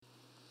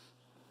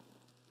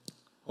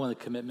one of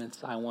the commitments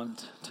I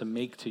want to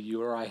make to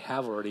you, or I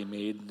have already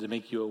made to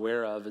make you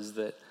aware of, is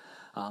that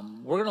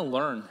we're going to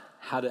learn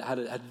how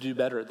to do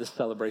better at this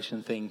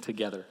celebration thing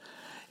together.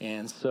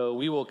 And so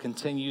we will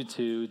continue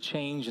to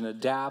change and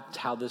adapt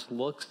how this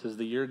looks as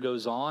the year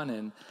goes on,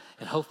 and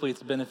hopefully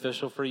it's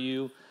beneficial for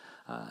you.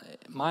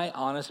 My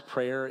honest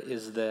prayer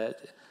is that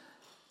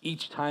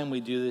each time we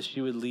do this,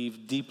 you would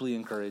leave deeply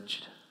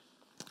encouraged,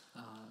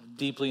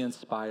 deeply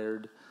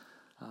inspired,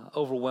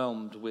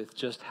 overwhelmed with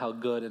just how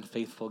good and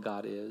faithful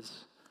God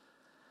is.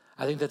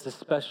 I think that's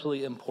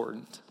especially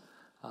important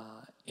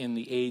in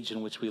the age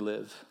in which we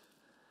live,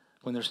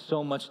 when there's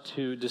so much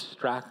to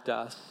distract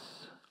us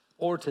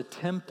or to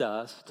tempt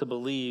us to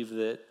believe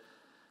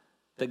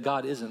that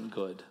God isn't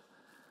good.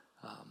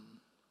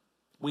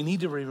 We need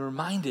to be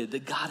reminded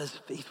that God is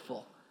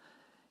faithful.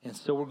 And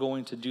so we're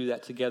going to do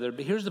that together.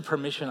 But here's the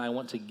permission I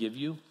want to give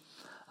you.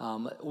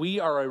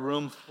 We are a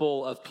room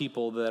full of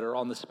people that are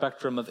on the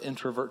spectrum of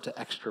introvert to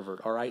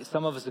extrovert, all right?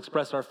 Some of us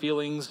express our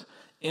feelings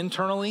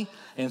internally,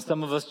 and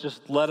some of us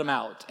just let them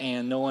out,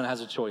 and no one has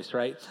a choice,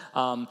 right?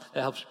 That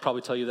helps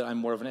probably tell you that I'm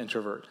more of an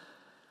introvert.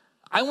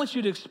 I want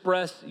you to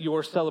express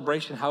your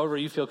celebration however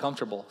you feel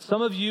comfortable.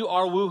 Some of you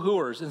are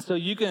woo-hooers, and so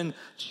you can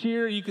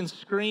cheer, you can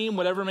scream,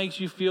 whatever makes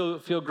you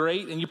feel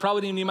great, and you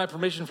probably didn't need my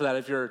permission for that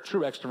if you're a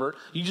true extrovert.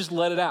 You just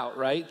let it out,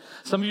 right?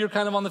 Some of you are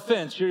kind of on the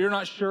fence. You're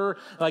not sure,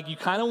 like you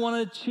kind of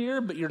want to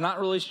cheer, but you're not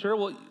really sure.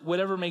 Well,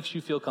 whatever makes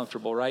you feel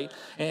comfortable, right?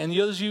 And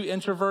those of you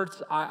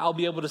introverts, I'll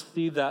be able to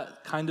see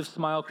that kind of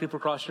smile creep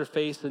across your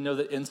face and know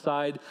that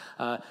inside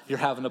you're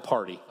having a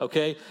party,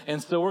 okay?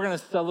 And so we're going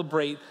to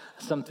celebrate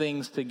some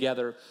things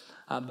together.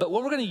 But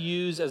what we're going to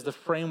use as the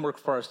framework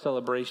for our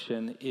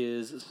celebration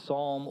is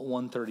Psalm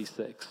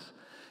 136.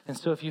 And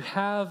so if you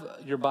have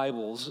your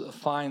Bibles,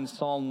 find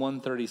Psalm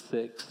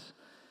 136.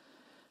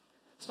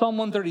 Psalm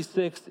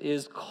 136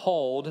 is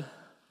called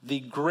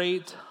the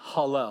Great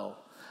Hallel,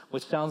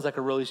 which sounds like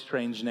a really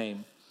strange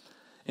name,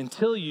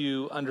 until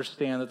you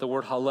understand that the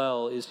word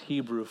Hallel is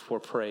Hebrew for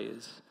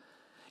praise.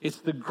 It's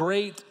the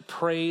great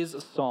praise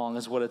song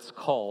is what it's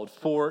called.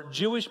 For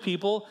Jewish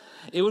people,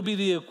 it would be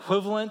the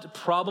equivalent,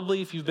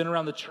 probably if you've been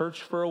around the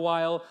church for a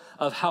while,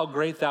 of How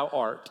Great Thou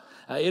Art.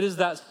 It is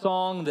that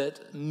song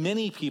that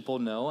many people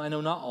know. I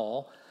know not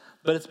all,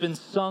 but it's been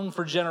sung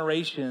for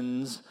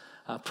generations,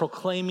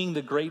 proclaiming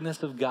the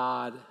greatness of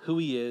God, who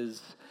he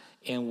is,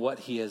 and what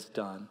he has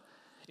done.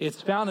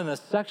 It's found in a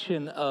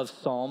section of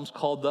Psalms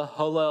called the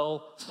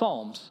Hallel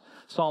Psalms.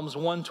 Psalms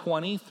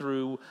 120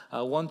 through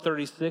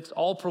 136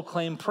 all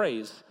proclaim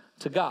praise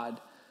to God.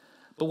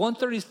 But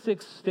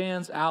 136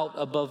 stands out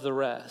above the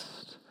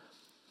rest.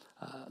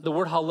 The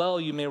word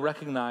Hallel you may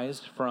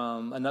recognize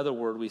from another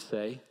word we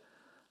say,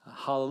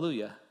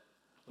 hallelujah,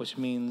 which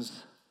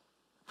means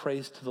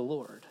praise to the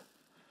Lord.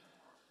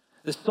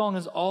 This song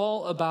is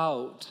all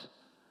about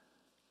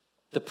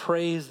the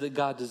praise that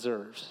God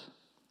deserves.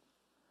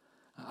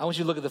 I want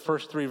you to look at the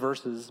first three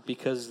verses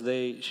because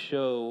they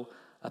show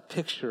a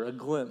picture, a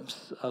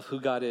glimpse of who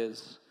God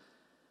is.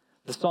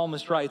 The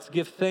psalmist writes,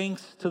 "Give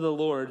thanks to the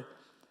Lord,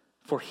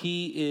 for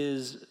he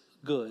is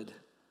good.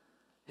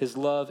 His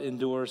love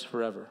endures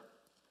forever.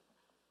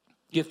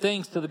 Give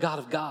thanks to the God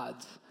of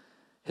gods.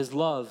 His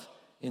love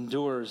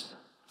endures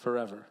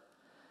forever.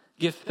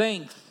 Give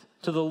thanks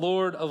to the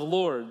Lord of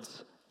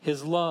lords.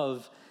 His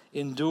love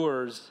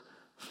endures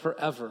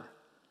forever."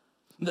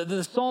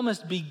 The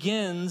psalmist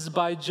begins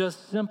by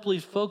just simply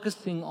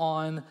focusing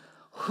on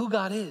who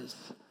God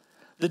is,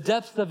 the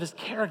depth of his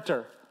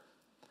character.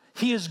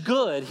 He is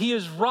good. He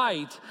is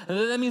right. And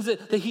that means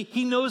that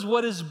he knows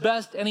what is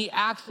best, and he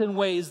acts in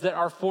ways that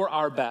are for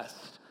our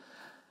best.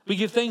 We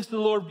give thanks to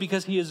the Lord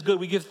because he is good.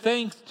 We give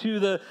thanks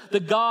to the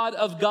God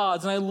of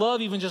gods. And I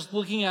love even just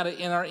looking at it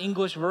in our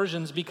English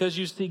versions because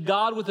you see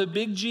God with a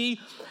big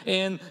G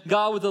and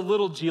God with a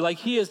little g. Like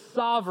he is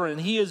sovereign.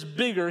 He is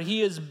bigger.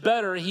 He is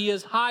better. He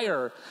is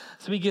higher.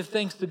 So we give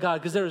thanks to God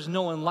because there is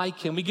no one like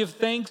him. We give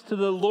thanks to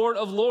the Lord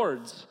of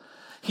lords.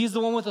 He's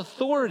the one with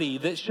authority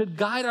that should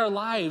guide our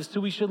lives, so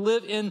we should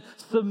live in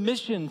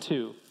submission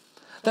to.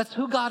 That's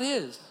who God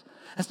is.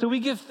 And so we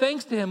give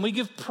thanks to him. We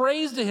give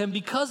praise to him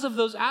because of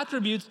those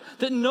attributes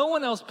that no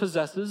one else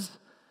possesses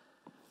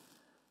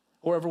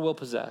or ever will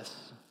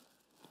possess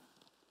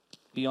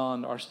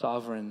beyond our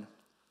sovereign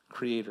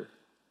creator.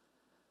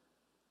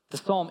 The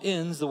psalm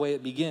ends the way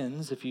it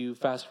begins. If you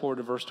fast forward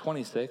to verse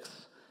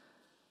 26,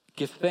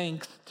 give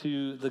thanks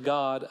to the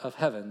God of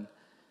heaven.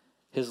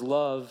 His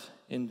love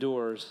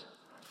endures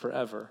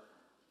forever.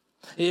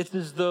 It's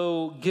as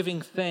though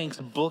giving thanks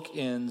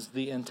bookends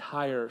the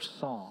entire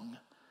song,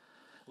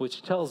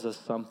 which tells us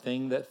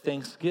something, that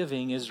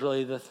thanksgiving is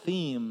really the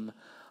theme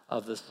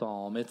of the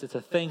psalm. It's a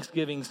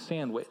Thanksgiving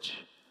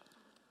sandwich.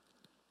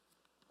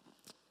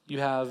 You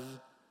have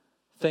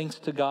thanks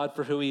to God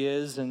for who he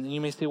is, and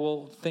you may say,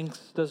 well, thanks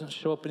doesn't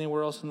show up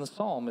anywhere else in the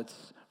psalm.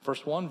 It's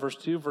Verse 1, verse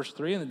 2, verse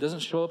 3, and it doesn't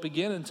show up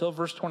again until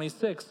verse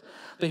 26.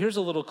 But here's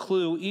a little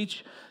clue.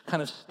 Each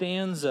kind of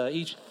stanza,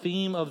 each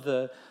theme of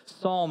the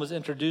psalm is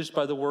introduced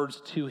by the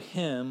words "to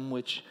him,"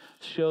 which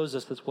shows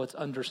us that what's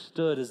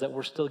understood is that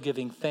we're still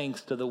giving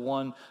thanks to the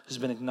one who's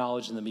been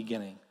acknowledged in the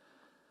beginning.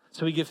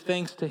 So we give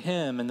thanks to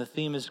him, and the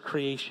theme is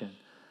creation.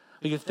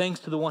 We give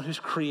thanks to the one who's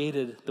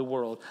created the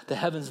world, the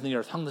heavens and the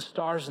earth, hung the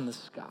stars in the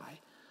sky,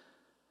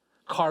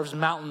 carves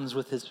mountains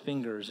with his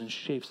fingers and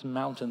shapes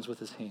mountains with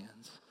his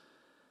hands.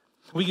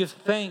 We give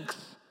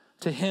thanks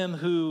to him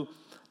who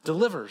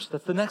delivers.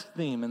 That's the next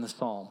theme in the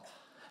psalm.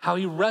 How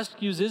he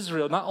rescues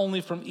Israel, not only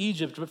from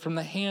Egypt, but from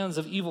the hands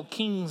of evil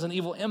kings and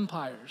evil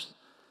empires.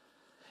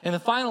 And the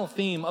final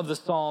theme of the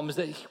psalm is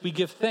that we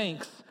give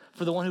thanks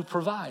for the one who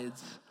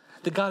provides,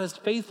 that God is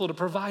faithful to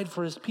provide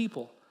for his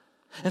people.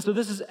 And so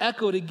this is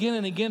echoed again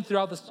and again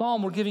throughout the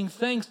psalm. We're giving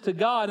thanks to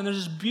God, and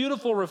there's this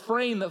beautiful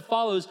refrain that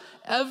follows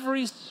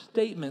every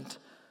statement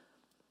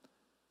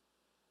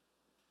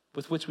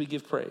with which we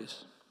give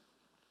praise.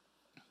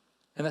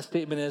 And that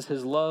statement is,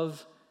 his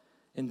love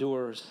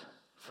endures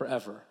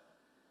forever.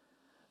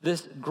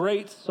 This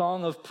great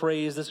song of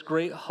praise, this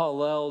great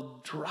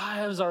Hallel,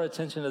 drives our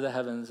attention to the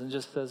heavens and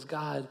just says,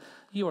 God,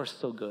 you are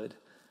so good.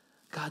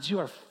 God, you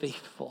are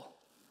faithful.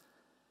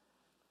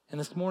 And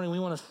this morning we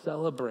want to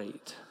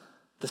celebrate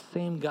the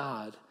same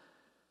God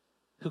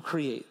who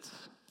creates,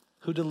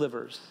 who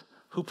delivers,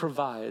 who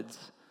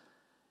provides,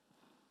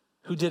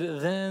 who did it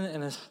then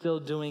and is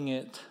still doing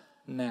it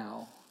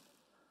now.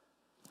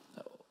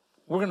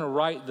 We're going to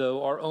write,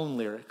 though, our own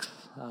lyrics.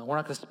 We're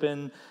not going to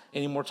spend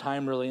any more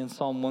time really in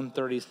Psalm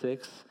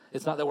 136.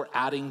 It's not that we're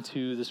adding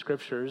to the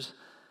scriptures,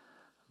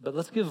 but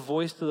let's give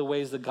voice to the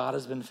ways that God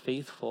has been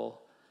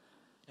faithful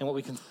and what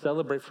we can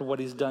celebrate for what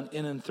he's done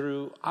in and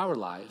through our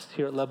lives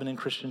here at Lebanon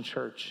Christian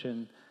Church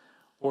and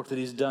work that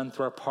he's done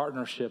through our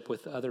partnership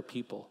with other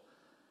people.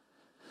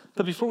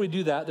 But before we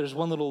do that, there's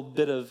one little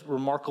bit of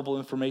remarkable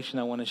information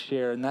I want to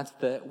share, and that's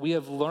that we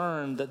have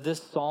learned that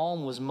this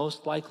psalm was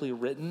most likely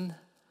written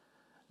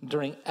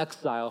during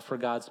exile for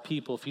God's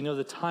people. If you know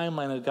the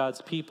timeline of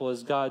God's people,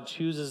 as God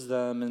chooses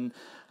them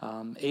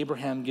and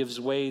Abraham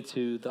gives way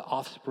to the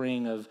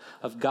offspring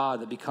of God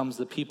that becomes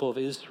the people of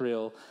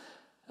Israel,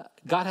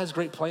 God has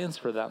great plans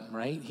for them,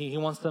 right? He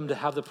wants them to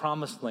have the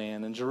promised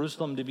land and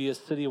Jerusalem to be a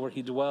city where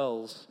he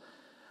dwells.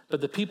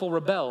 But the people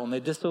rebel and they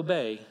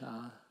disobey.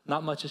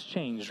 Not much has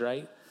changed,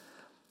 right?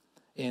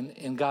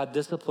 And God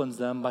disciplines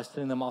them by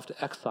sending them off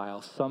to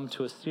exile, some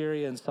to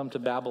Assyria and some to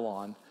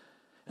Babylon.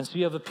 And so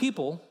you have a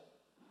people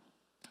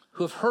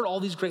who have heard all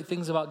these great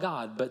things about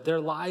God, but their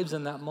lives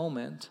in that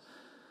moment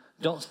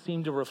don't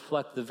seem to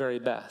reflect the very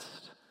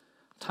best.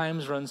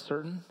 Times are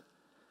uncertain.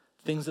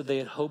 Things that they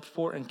had hoped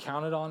for and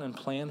counted on and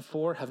planned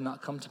for have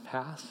not come to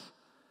pass.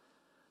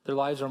 Their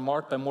lives are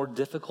marked by more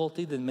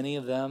difficulty than many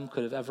of them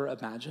could have ever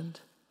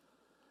imagined.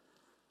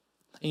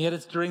 And yet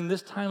it's during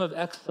this time of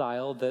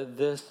exile that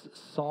this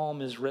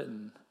psalm is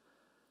written.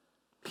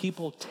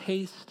 People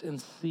taste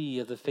and see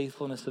of the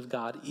faithfulness of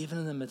God, even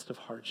in the midst of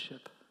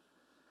hardship.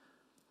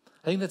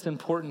 I think that's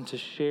important to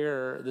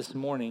share this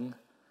morning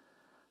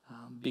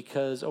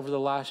because over the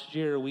last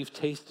year, we've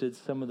tasted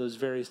some of those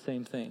very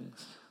same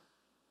things.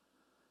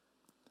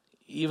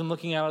 Even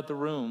looking out at the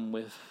room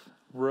with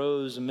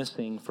rows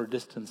missing for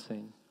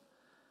distancing,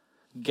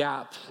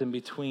 gaps in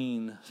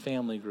between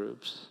family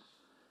groups,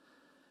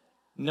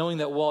 knowing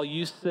that while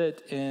you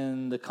sit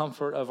in the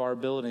comfort of our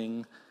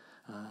building,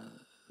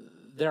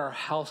 there are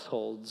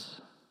households,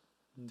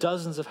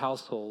 dozens of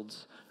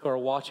households who are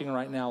watching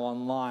right now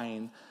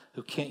online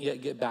who can't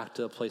yet get back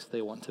to a place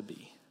they want to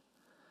be.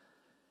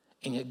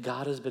 And yet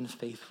God has been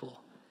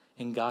faithful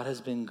and God has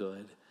been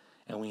good,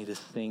 and we need to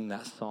sing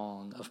that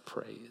song of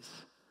praise.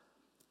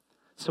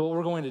 So what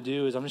we're going to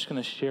do is I'm just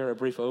going to share a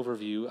brief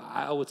overview.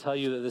 I will tell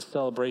you that this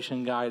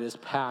celebration guide is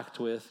packed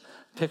with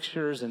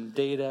pictures and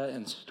data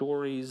and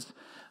stories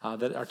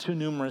that are too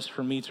numerous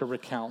for me to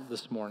recount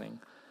this morning.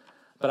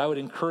 But I would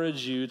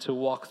encourage you to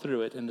walk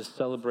through it and to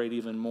celebrate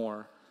even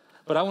more.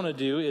 What I want to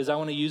do is I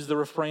want to use the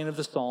refrain of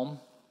the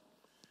psalm,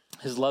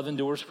 his love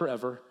endures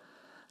forever,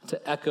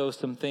 to echo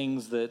some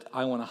things that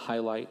I want to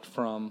highlight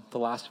from the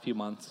last few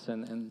months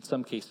and in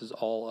some cases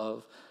all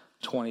of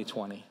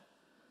 2020.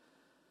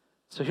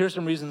 So here's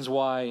some reasons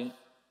why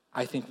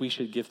I think we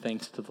should give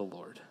thanks to the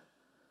Lord.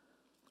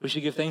 We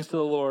should give thanks to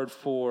the Lord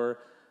for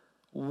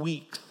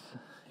weeks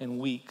and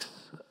weeks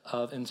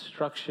of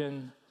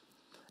instruction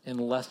and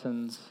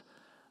lessons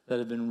that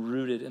have been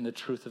rooted in the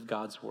truth of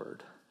God's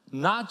word.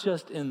 Not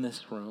just in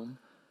this room,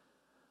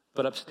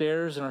 but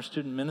upstairs in our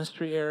student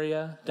ministry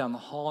area, down the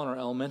hall in our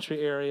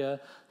elementary area,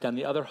 down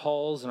the other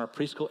halls in our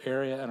preschool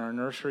area and our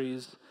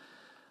nurseries.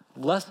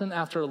 Lesson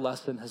after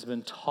lesson has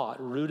been taught,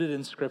 rooted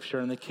in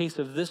Scripture. In the case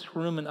of this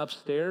room and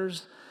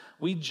upstairs,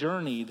 we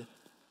journeyed,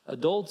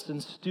 adults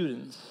and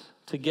students,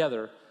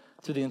 together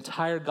through the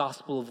entire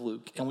Gospel of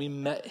Luke, and we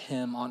met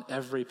him on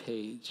every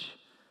page.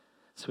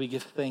 So we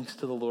give thanks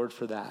to the Lord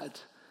for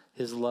that.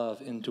 His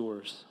love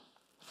endures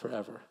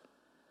forever.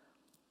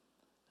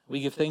 We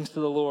give thanks to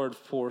the Lord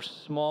for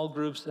small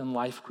groups and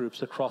life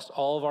groups across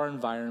all of our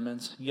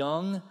environments,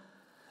 young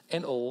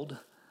and old,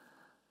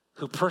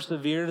 who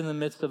persevered in the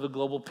midst of a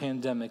global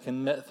pandemic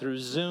and met through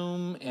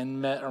Zoom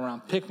and met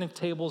around picnic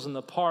tables in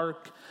the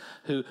park,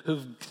 who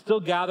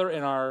still gather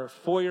in our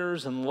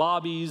foyers and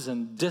lobbies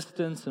and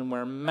distance and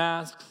wear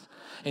masks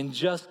and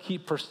just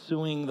keep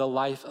pursuing the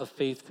life of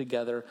faith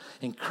together,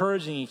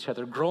 encouraging each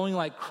other, growing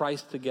like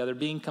Christ together,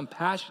 being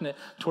compassionate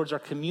towards our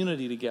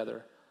community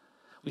together.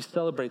 We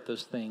celebrate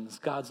those things.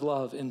 God's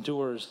love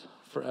endures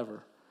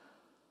forever.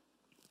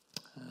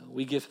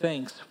 We give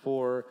thanks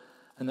for,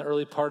 in the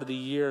early part of the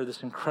year,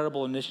 this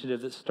incredible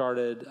initiative that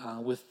started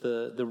with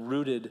the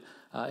Rooted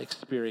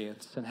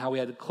experience, and how we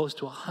had close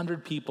to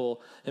 100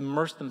 people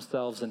immerse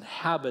themselves in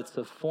habits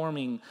of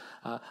forming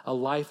a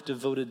life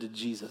devoted to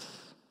Jesus.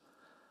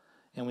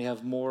 And we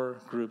have more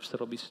groups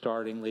that will be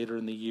starting later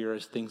in the year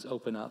as things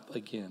open up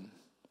again.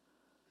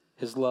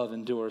 His love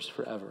endures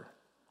forever.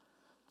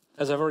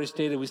 As I've already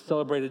stated, we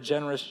celebrate a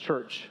generous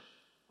church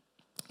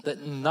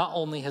that not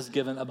only has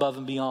given above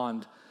and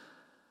beyond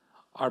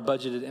our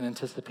budgeted and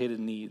anticipated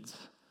needs,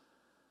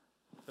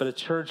 but a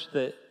church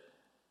that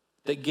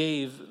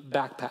gave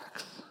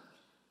backpacks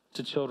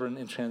to children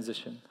in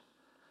transition.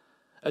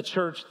 A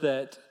church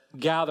that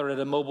gathered at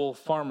a mobile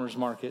farmers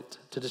market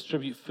to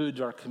distribute food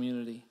to our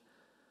community.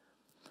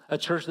 A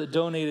church that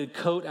donated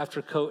coat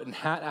after coat and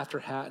hat after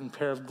hat and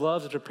pair of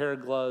gloves after pair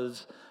of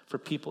gloves for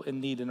people in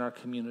need in our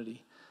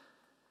community.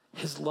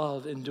 His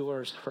love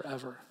endures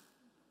forever.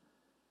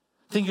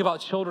 Think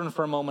about children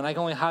for a moment. I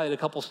can only highlight a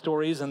couple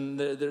stories, and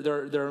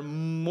there are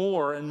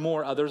more and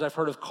more others. I've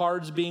heard of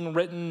cards being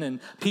written and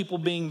people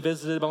being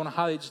visited, but I want to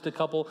highlight just a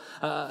couple.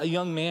 A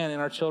young man in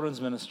our children's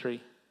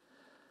ministry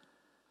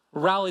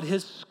rallied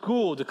his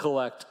school to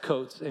collect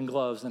coats and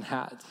gloves and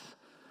hats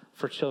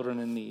for children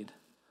in need.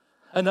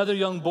 Another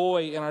young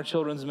boy in our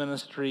children's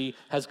ministry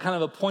has kind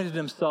of appointed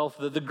himself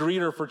the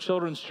greeter for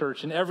children's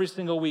church, and every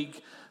single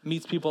week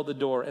meets people at the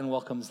door and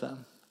welcomes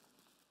them.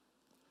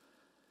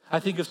 I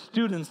think of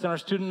students in our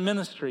student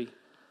ministry.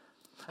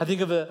 I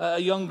think of a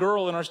young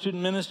girl in our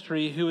student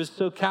ministry who was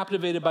so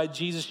captivated by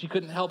Jesus she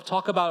couldn't help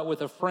talk about it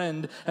with a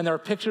friend, and there are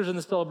pictures in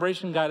the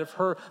celebration guide of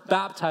her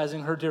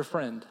baptizing her dear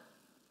friend.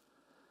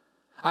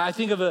 I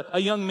think of a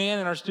young man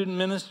in our student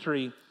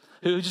ministry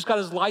who just got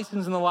his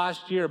license in the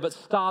last year, but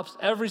stops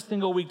every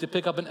single week to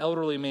pick up an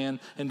elderly man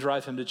and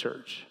drive him to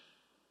church.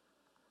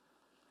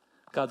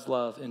 God's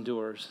love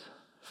endures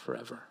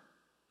forever.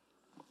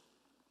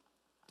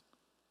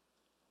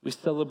 We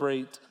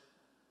celebrate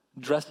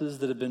dresses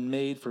that have been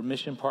made for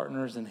mission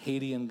partners in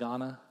Haiti and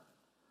Ghana.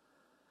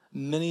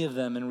 Many of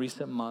them in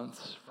recent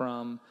months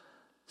from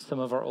some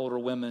of our older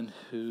women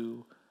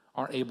who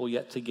aren't able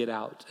yet to get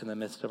out in the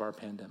midst of our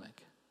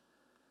pandemic.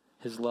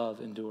 His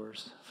love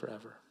endures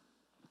forever.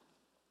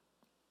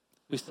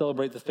 We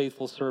celebrate the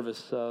faithful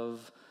service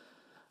of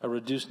a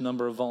reduced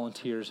number of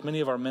volunteers. Many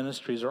of our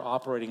ministries are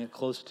operating at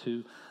close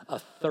to a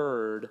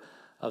third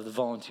of the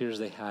volunteers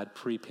they had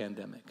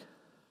pre-pandemic.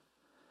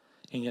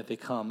 And yet they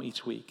come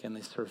each week and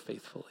they serve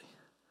faithfully.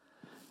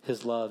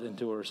 His love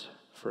endures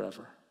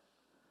forever.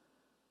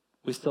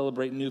 We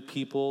celebrate new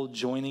people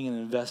joining and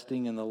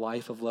investing in the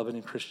life of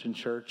Lebanon Christian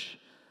Church.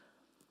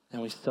 And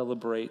we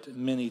celebrate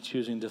many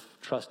choosing to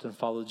trust and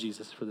follow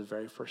Jesus for the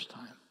very first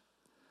time.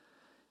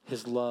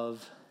 His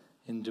love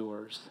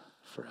endures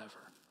forever.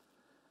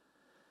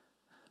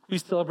 We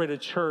celebrate a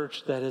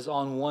church that is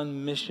on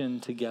one mission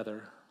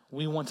together.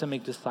 We want to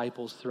make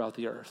disciples throughout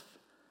the earth.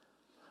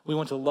 We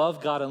want to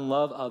love God and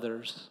love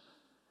others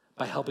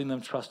by helping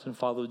them trust and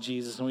follow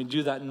Jesus. And we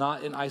do that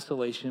not in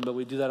isolation, but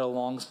we do that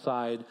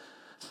alongside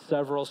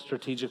several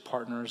strategic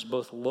partners,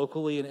 both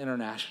locally and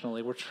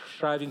internationally. We're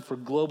striving for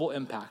global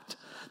impact,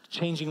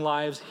 changing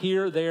lives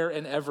here, there,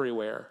 and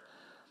everywhere.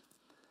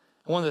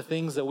 One of the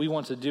things that we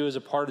want to do as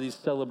a part of these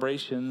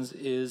celebrations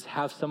is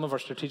have some of our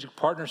strategic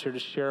partners here to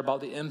share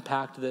about the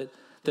impact that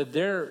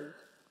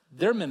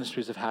their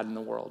ministries have had in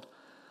the world.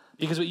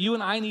 Because what you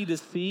and I need to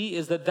see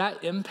is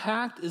that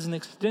impact is an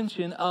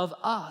extension of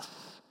us.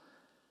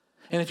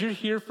 And if you're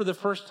here for the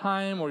first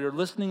time, or you're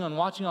listening and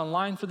watching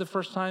online for the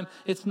first time,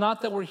 it's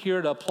not that we're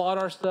here to applaud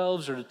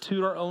ourselves or to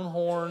toot our own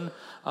horn.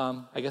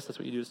 I guess that's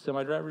what you do as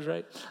semi-drivers,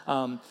 right?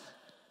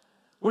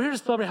 We're here to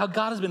celebrate how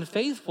God has been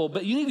faithful,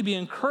 but you need to be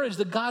encouraged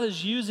that God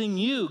is using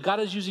you.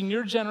 God is using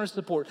your generous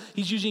support.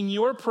 He's using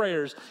your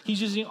prayers.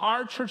 He's using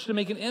our church to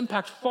make an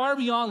impact far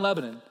beyond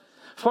Lebanon,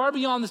 far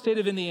beyond the state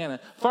of Indiana,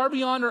 far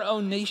beyond our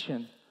own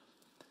nation.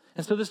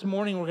 And so this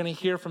morning we're going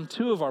to hear from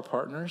two of our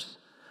partners.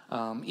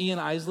 Ian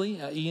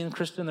Isley, Ian and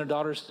Kristen, their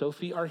daughter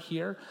Sophie are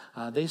here.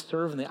 They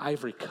serve in the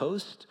Ivory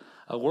Coast,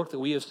 a work that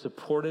we have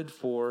supported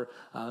for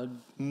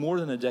more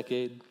than a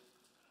decade.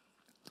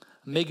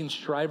 Megan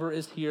Schreiber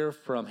is here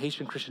from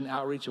Haitian Christian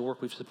Outreach, a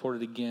work we've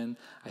supported again,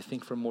 I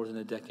think, for more than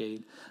a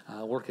decade,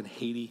 work in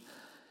Haiti.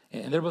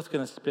 And they're both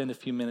going to spend a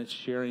few minutes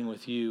sharing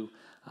with you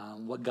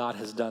what God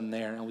has done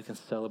there, and we can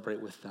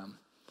celebrate with them.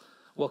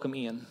 Welcome,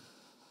 Ian.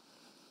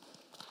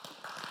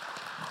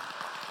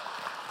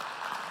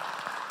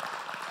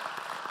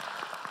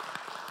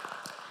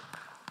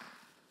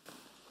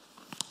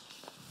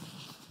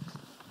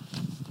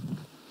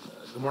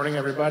 Good morning,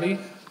 everybody.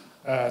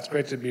 It's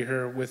great to be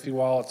here with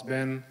you all. It's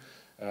been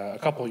a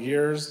couple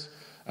years.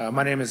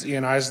 My name is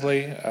Ian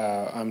Isley.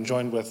 I'm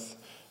joined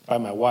by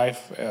my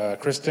wife,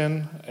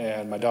 Kristen,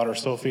 and my daughter,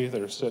 Sophie.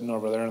 They're sitting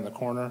over there in the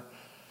corner.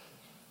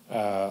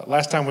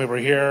 Last time we were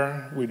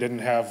here, we didn't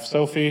have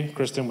Sophie.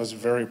 Kristen was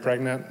very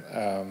pregnant,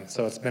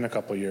 so it's been a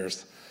couple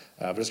years.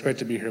 But it's great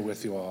to be here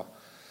with you all.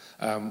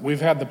 We've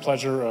had the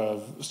pleasure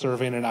of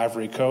serving in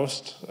Ivory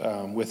Coast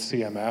with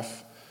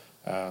CMF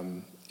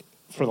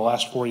for the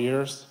last 4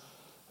 years.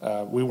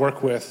 We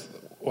work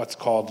with what's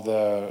called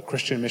the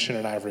Christian Mission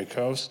in Ivory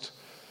Coast.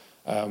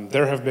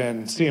 There have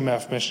been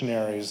CMF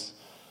missionaries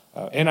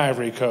in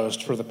Ivory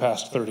Coast for the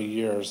past 30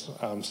 years.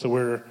 So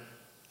we're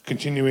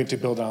continuing to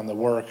build on the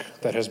work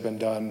that has been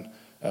done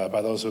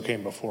by those who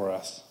came before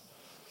us.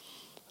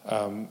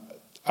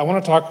 I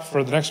want to talk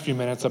for the next few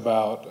minutes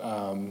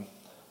about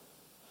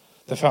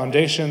the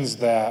foundations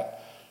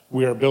that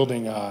we are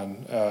building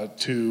on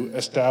to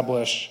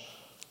establish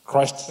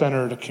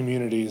Christ-centered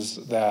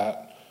communities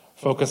that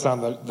focus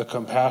on the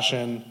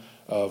compassion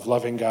of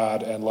loving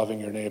God and loving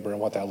your neighbor and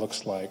what that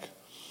looks like.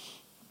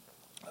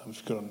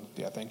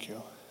 Thank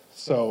you.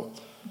 So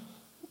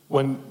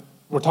when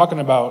we're talking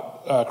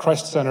about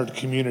Christ-centered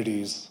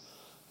communities,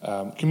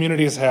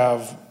 communities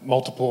have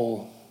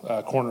multiple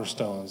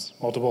cornerstones,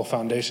 multiple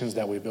foundations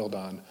that we build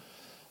on.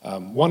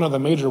 One of the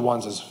major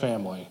ones is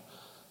family.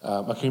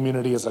 A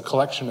community is a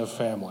collection of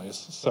families.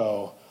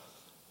 So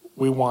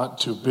we want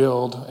to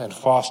build and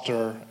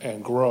foster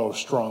and grow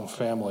strong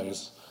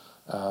families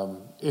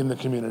in the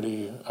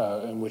community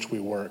in which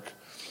we work.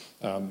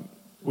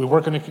 We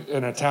work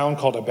in a town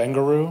called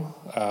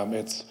Abengaru.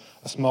 It's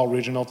a small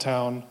regional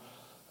town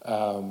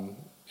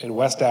in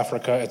West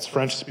Africa. It's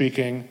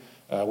French-speaking.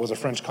 Was a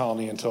French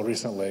colony until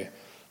recently.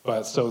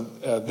 But so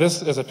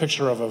this is a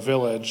picture of a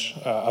village,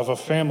 of a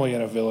family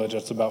in a village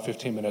that's about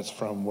 15 minutes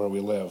from where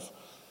we live.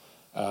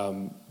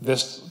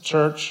 This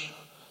church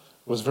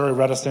was very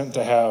reticent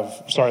to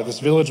have, this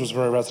village was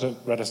very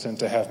reticent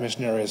to have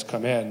missionaries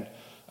come in.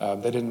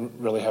 They didn't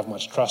really have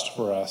much trust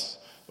for us.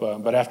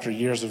 But after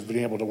years of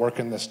being able to work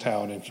in this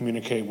town and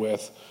communicate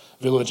with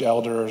village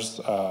elders,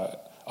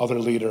 other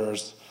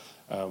leaders,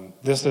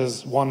 this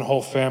is one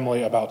whole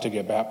family about to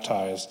get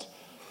baptized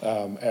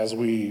as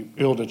we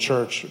build a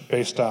church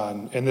based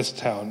on, in this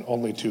town,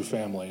 only 2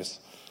 families.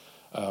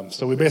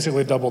 So we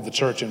basically doubled the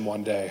church in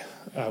one day,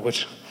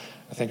 which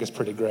I think is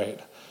pretty great.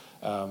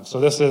 So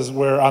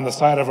we're on the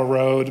side of a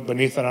road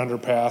beneath an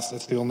underpass.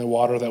 It's the only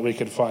water that we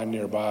could find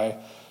nearby.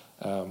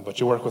 But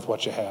you work with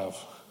what you have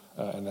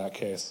in that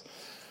case.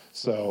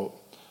 So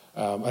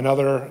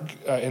another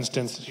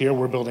instance here,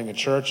 we're building a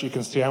church. You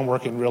can see I'm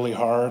working really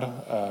hard,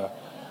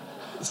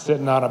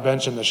 sitting on a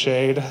bench in the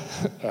shade.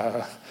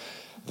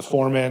 The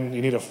foreman,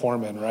 you need a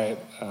foreman, right?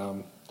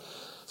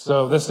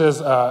 So this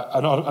is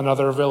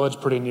another village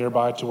pretty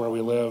nearby to where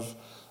we live.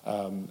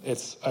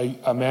 It's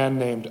a man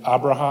named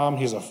Abraham.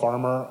 He's a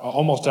farmer.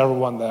 Almost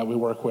everyone that we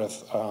work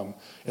with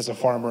is a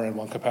farmer in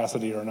one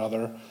capacity or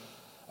another.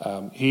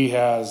 He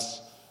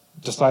has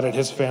decided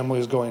his family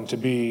is going to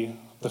be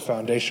the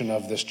foundation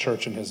of this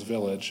church in his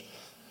village.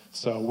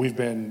 So we've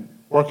been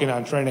working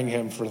on training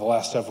him for the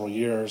last several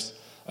years,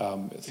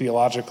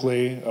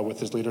 theologically, with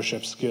his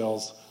leadership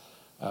skills.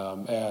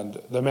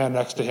 And the man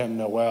next to him,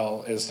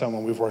 Noel, is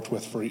someone we've worked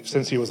with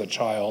since he was a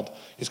child.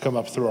 He's come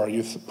up through our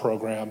youth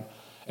program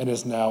and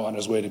is now on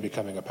his way to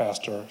becoming a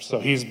pastor. So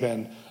he's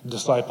been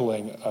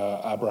discipling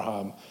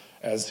Abraham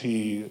as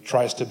he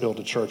tries to build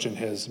a church in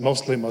his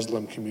mostly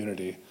Muslim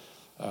community.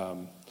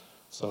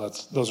 So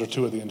those are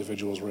 2 of the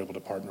individuals we're able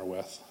to partner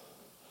with.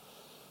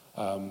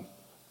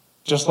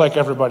 Just like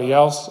everybody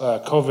else,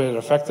 COVID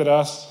affected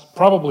us,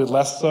 probably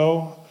less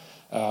so.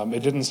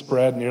 It didn't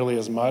spread nearly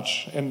as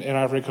much in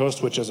Ivory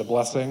Coast, which is a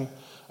blessing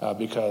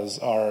because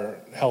our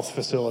health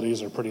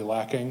facilities are pretty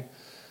lacking.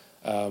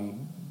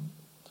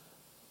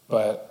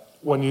 But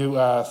when you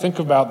think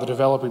about the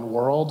developing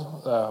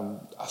world,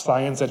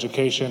 science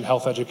education,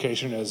 health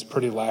education is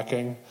pretty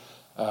lacking.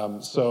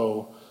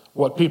 So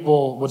what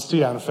people would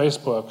see on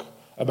Facebook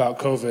about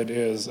COVID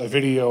is a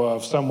video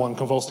of someone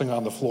convulsing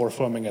on the floor,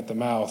 foaming at the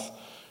mouth,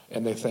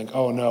 and they think,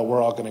 oh no,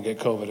 we're all going to get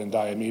COVID and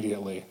die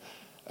immediately.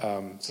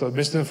 So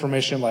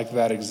misinformation like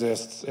that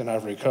exists in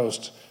Ivory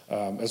Coast,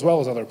 as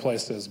well as other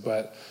places.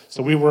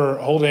 So we were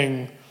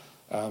holding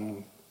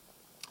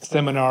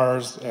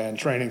seminars and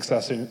training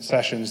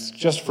sessions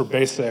just for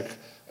basic,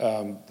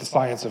 the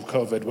science of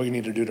COVID, what you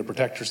need to do to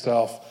protect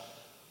yourself,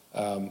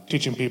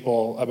 teaching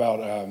people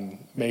about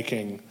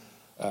making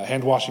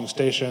hand washing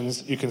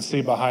stations. You can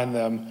see behind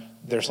them,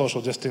 they're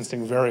social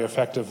distancing very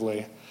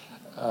effectively.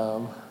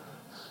 We're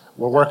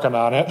working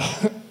on it.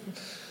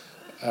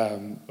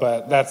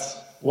 But that's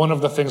one of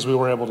the things we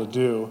were able to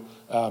do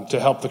to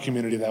help the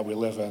community that we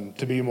live in,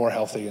 to be more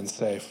healthy and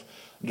safe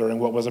during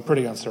what was a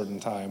pretty uncertain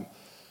time.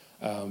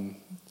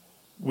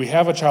 We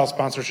have a child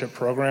sponsorship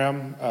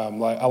program.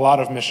 Like a lot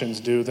of missions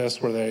do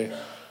this, where they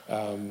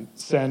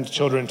send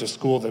children to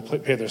school, they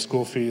pay their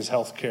school fees,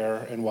 health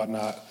care, and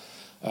whatnot.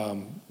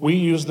 We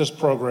use this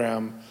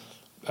program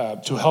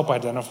to help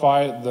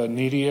identify the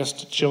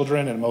neediest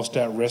children and most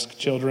at-risk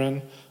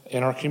children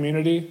in our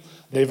community.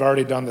 They've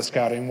already done the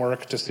scouting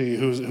work to see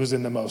who's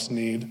in the most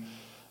need.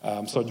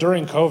 So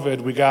during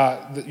COVID, we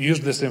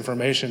used this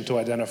information to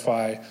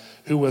identify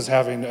who was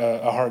having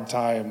a hard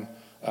time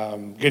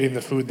getting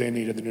the food they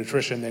needed, the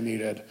nutrition they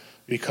needed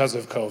because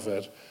of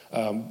COVID.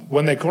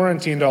 When they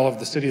quarantined all of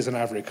the cities in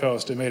Ivory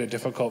Coast, it made it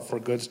difficult for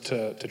goods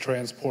to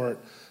transport.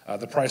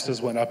 The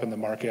prices went up in the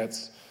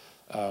markets.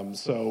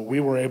 So we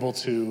were able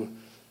to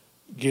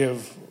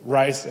give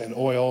rice and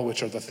oil,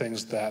 which are the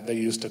things that they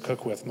use to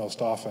cook with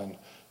most often,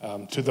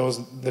 to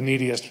the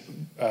neediest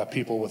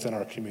people within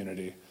our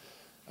community.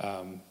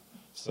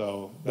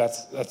 So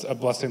that's a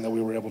blessing that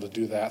we were able to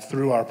do that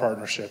through our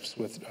partnerships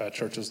with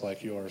churches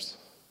like yours.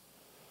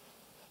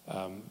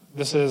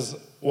 This is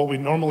what we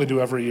normally do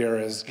every year,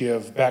 is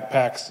give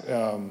backpacks,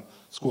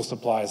 school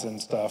supplies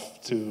and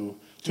stuff to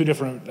 2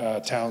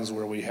 different towns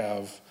where we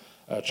have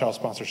a child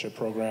sponsorship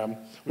program.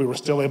 We were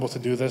still able to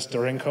do this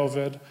during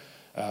COVID.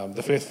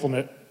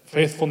 The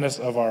faithfulness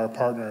of our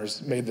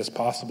partners made this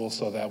possible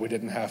so that we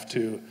didn't have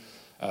to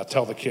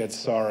tell the kids,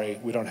 sorry,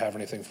 we don't have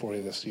anything for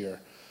you this year.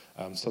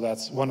 So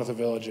that's one of the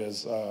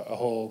villages, a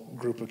whole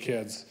group of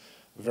kids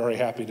very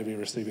happy to be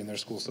receiving their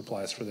school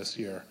supplies for this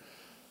year.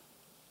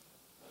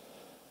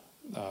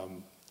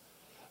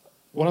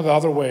 One of the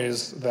other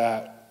ways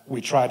that we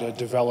try to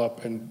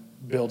develop and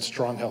build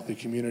strong, healthy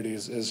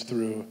communities is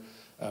through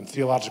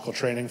theological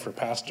training for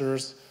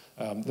pastors.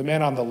 The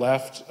man on the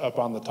left, up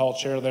on the tall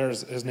chair there,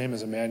 his name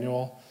is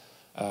Emmanuel.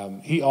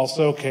 He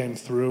also came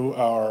through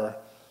our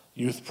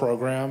youth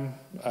program.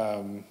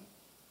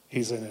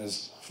 He's in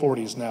his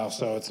 40s now,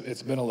 so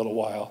it's been a little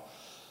while.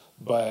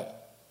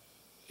 But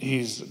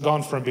he's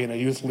gone from being a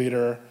youth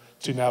leader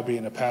to now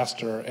being a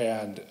pastor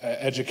and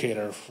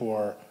educator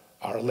for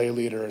our lay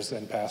leaders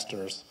and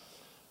pastors.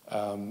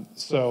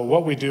 So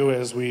what we do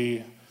is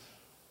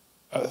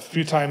a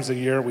few times a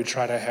year, we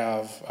try to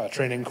have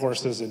training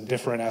courses in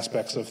different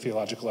aspects of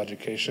theological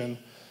education,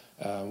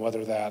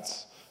 whether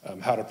that's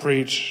how to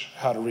preach,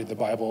 how to read the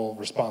Bible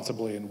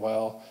responsibly and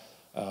well.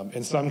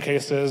 In some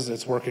cases,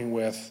 it's working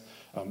with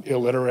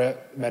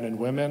illiterate men and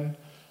women,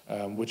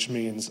 which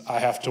means I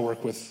have to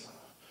work with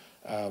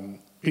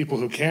people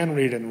who can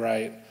read and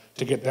write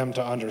to get them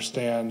to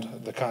understand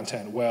the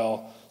content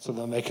well, so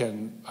then they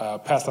can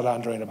pass it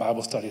on during a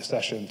Bible study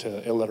session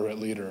to illiterate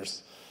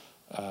leaders.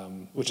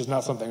 Which is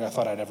not something I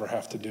thought I'd ever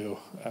have to do,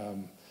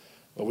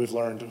 but we've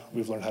learned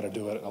how to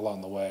do it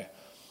along the way.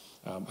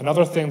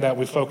 Another thing that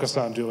we focus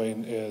on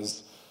doing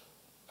is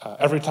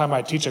every time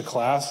I teach a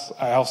class,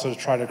 I also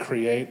try to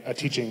create a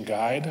teaching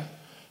guide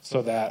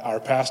so that our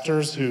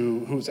pastors,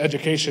 whose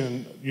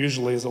education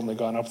usually has only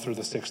gone up through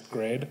the 6th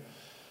grade,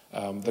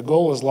 the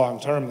goal is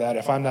long-term that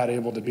if I'm not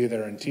able to be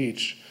there and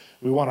teach,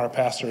 we want our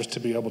pastors to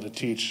be able to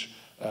teach,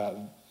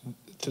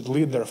 to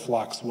lead their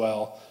flocks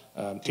well,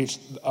 teach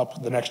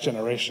up the next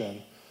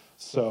generation.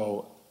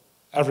 So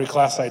every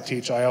class I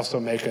teach, I also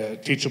make a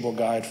teachable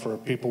guide for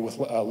people with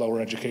lower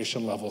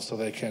education levels so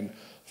they can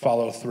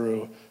follow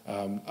through,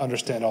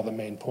 understand all the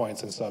main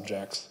points and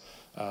subjects,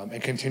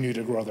 and continue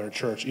to grow their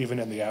church even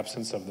in the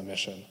absence of the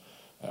mission,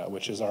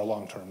 which is our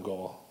long-term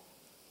goal.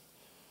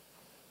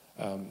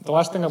 The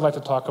last thing I'd like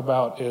to talk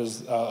about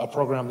is a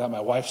program that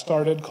my wife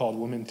started called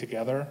Women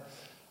Together.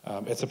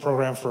 It's a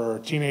program for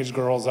teenage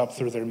girls up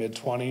through their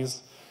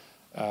mid-20s.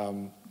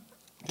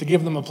 To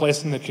give them a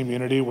place in the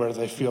community where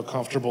they feel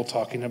comfortable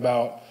talking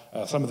about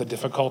some of the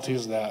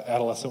difficulties that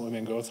adolescent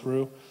women go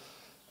through.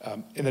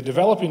 In the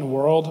developing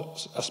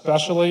world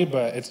especially,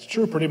 but it's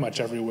true pretty much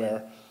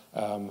everywhere,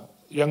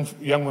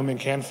 young women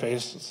can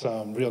face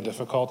some real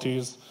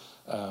difficulties,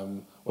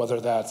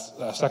 whether that's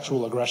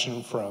sexual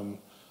aggression from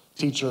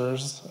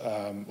teachers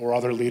or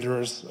other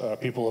leaders,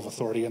 people of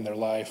authority in their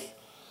life.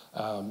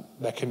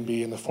 That can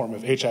be in the form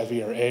of HIV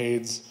or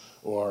AIDS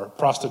or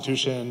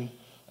prostitution,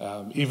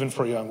 even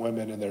for young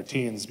women in their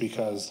teens,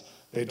 because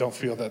they don't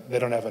feel that they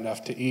don't have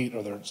enough to eat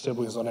or their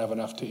siblings don't have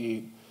enough to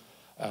eat.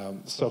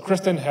 So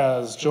Kristen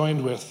has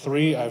joined with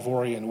 3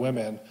 Ivorian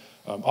women,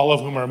 all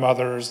of whom are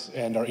mothers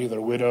and are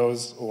either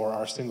widows or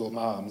are single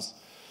moms,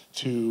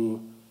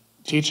 to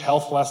teach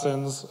health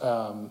lessons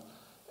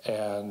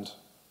and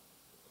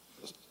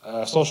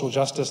social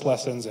justice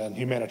lessons and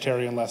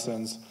humanitarian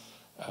lessons,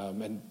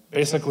 and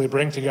basically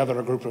bring together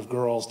a group of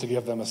girls to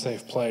give them a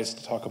safe place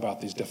to talk about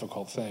these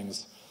difficult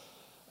things.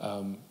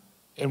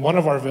 In one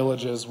of our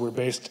villages,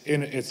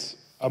 it's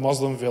a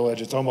Muslim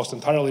village. It's almost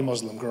entirely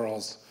Muslim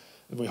girls.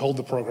 And we hold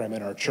the program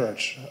in our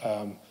church,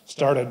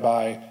 started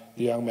by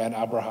the young man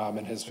Abraham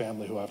and his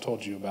family, who I've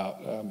told you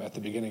about at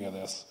the beginning of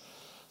this.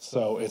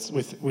 So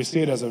we see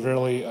it as a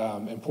really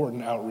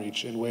important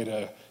outreach and way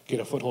to get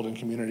a foothold in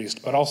communities,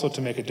 but also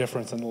to make a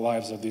difference in the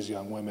lives of these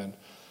young women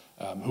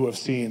who have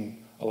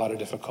seen a lot of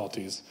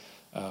difficulties.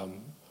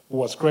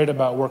 What's great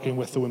about working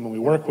with the women we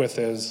work with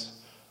is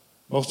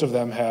most of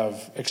them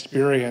have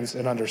experience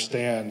and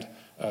understand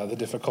the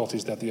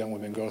difficulties that the young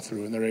women go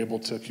through, and they're able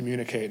to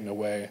communicate in a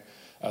way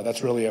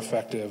that's really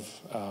effective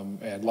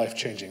and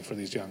life-changing for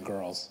these young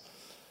girls.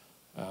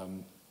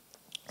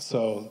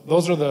 So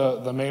those are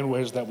the main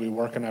ways that we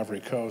work in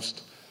Ivory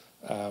Coast.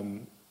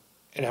 And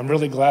I'm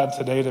really glad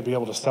today to be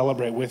able to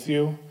celebrate with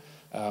you.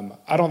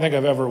 I don't think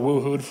I've ever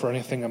woohooed for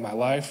anything in my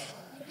life.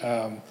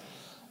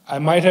 I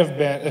might have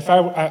been,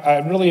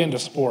 I'm really into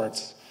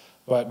sports,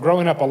 but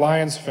growing up a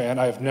Lions fan,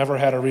 I've never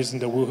had a reason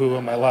to woohoo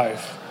in my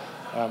life.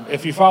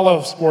 If you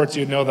follow sports,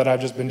 you'd know that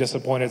I've just been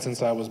disappointed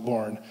since I was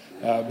born,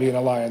 being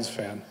a Lions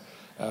fan.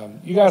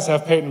 You guys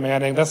have Peyton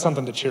Manning. That's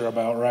something to cheer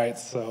about, right?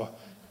 So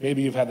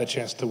maybe you've had the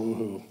chance to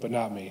woohoo, but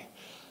not me.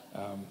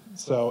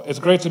 So it's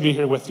great to be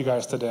here with you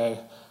guys today.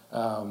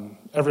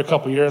 Every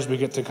couple years we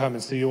get to come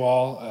and see you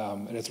all,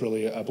 and it's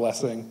really a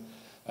blessing.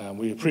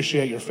 We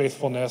appreciate your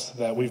faithfulness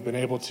that we've been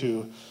able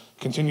to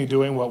continue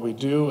doing what we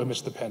do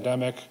amidst the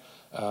pandemic.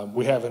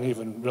 We haven't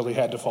even really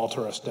had to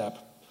falter a step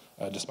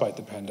despite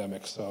the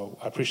pandemic. So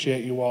I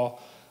appreciate you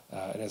all,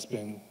 and it's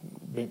been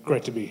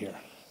great to be here.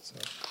 So,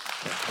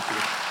 thank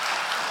you.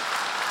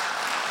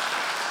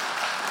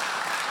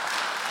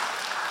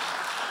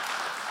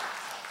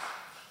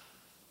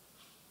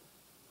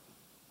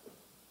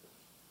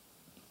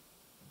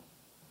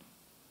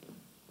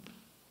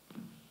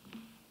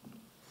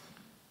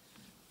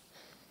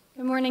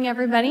 Good morning,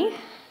 everybody.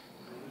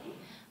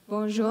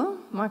 Bonjour,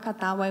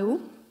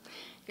 Markatawau.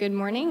 Good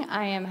morning.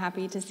 I am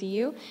happy to see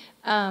you.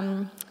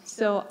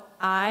 So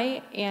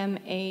I am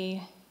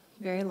a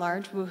very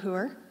large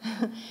woohooer,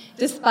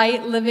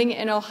 despite living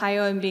in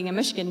Ohio and being a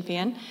Michigan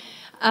fan.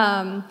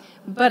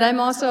 But I'm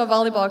also a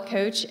volleyball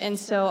coach, and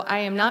so I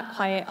am not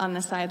quiet on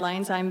the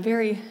sidelines. I'm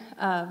very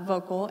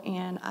vocal,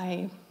 and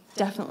I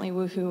definitely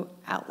woohoo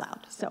out loud.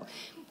 So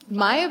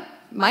my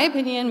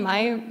opinion,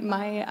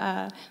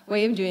 my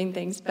way of doing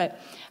things. But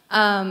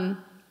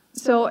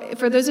so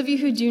for those of you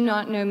who do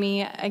not know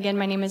me, again,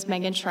 my name is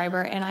Megan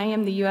Schreiber, and I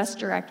am the U.S.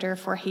 Director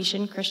for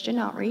Haitian Christian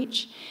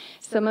Outreach.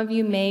 Some of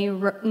you may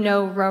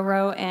know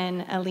Roro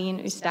and Aline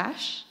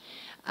Eustache.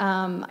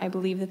 I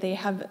believe that they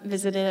have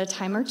visited a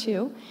time or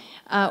two,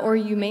 or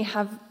you may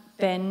have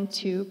been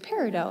to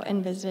Peridot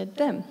and visited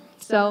them.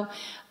 So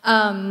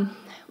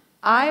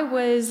I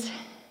was,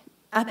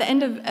 at the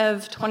end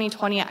of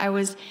 2020, I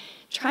was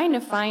trying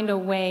to find a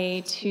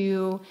way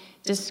to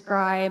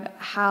describe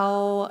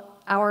how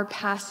our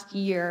past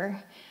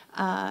year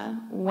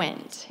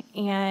went.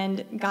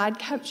 And God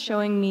kept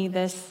showing me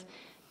this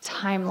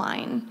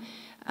timeline.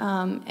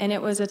 And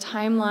it was a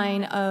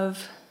timeline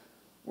of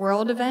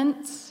world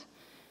events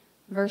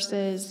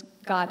versus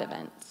God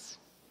events.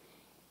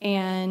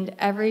 And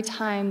every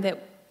time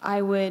that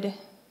I would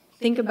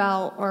think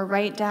about or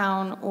write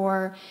down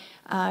or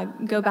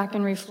go back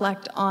and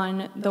reflect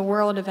on the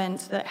world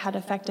events that had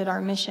affected our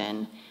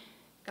mission,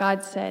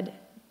 God said,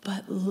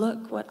 "But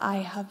look what I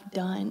have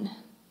done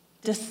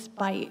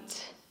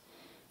despite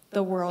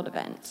the world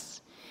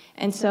events."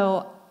 And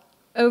so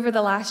over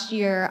the last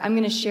year, I'm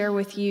going to share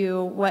with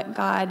you what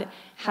God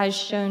has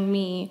shown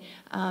me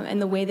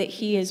and the way that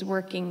he is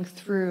working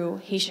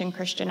through Haitian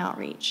Christian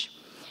Outreach.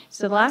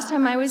 So the last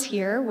time I was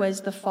here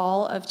was the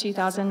fall of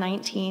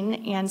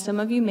 2019, and some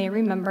of you may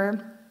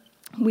remember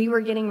we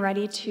were getting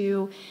ready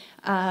to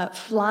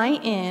fly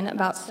in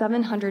about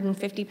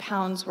 750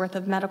 pounds worth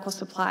of medical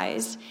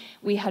supplies.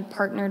 We had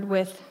partnered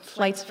with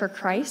Flights for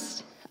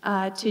Christ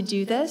to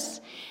do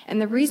this. And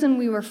the reason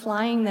we were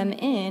flying them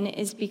in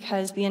is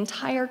because the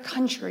entire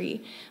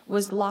country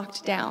was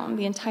locked down.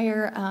 The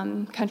entire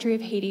country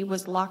of Haiti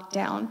was locked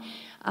down,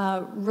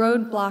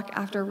 roadblock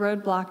after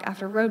roadblock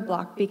after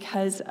roadblock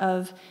because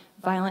of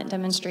violent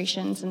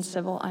demonstrations and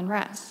civil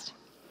unrest.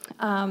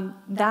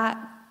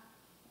 That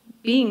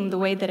being the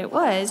way that it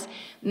was,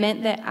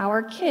 meant that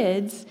our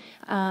kids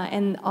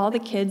and all the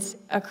kids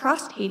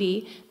across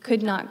Haiti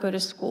could not go to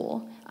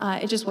school.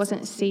 It just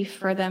wasn't safe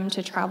for them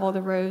to travel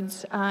the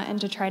roads and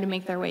to try to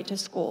make their way to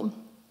school.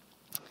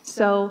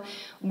 So,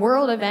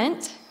 world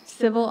event,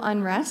 civil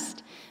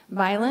unrest,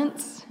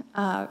 violence,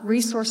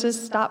 resources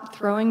stopped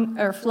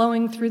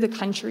flowing through the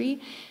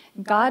country.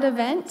 God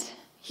event,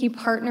 he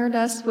partnered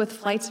us with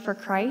Flights for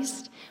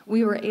Christ.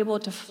 We were able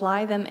to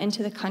fly them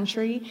into the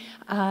country.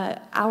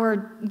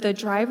 The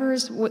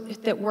drivers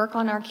that work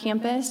on our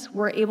campus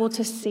were able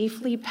to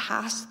safely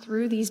pass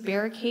through these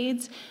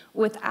barricades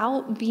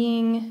without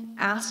being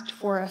asked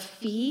for a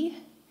fee,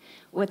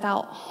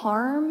 without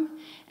harm,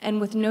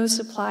 and with no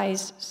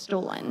supplies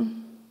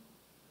stolen.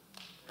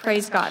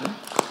 Praise God.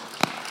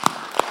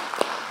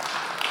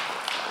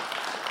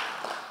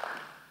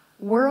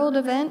 World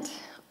event.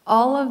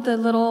 All of the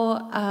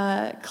little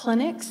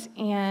clinics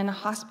and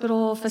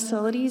hospital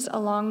facilities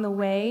along the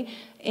way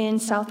in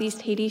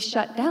Southeast Haiti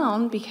shut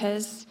down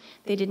because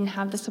they didn't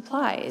have the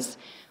supplies.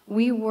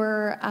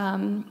 Our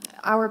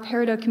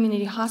Peridot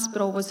Community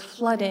Hospital was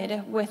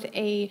flooded with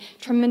a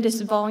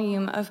tremendous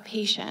volume of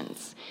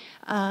patients.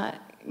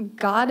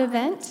 God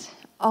event,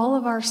 all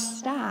of our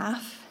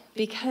staff,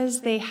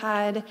 because they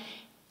had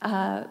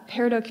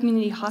Peridot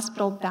Community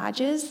Hospital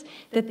badges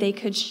that they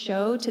could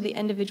show to the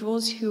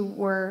individuals who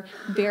were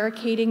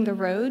barricading the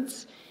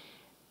roads,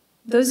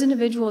 those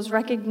individuals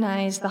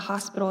recognized the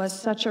hospital as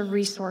such a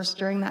resource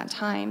during that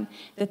time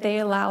that they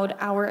allowed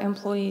our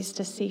employees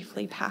to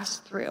safely pass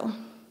through.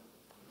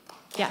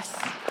 Yes.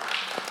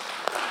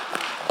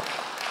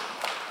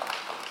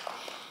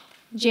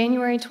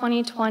 January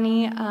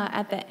 2020,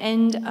 at the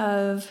end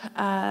of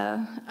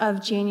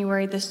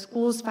January, the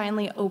schools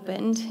finally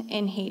opened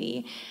in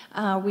Haiti.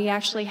 We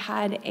actually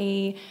had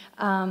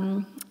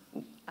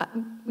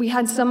we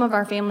had some of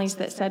our families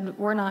that said,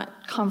 we're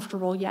not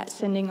comfortable yet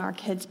sending our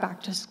kids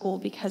back to school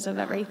because of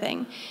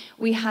everything.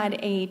 We had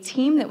a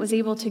team that was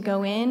able to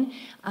go in,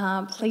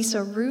 place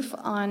a roof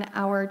on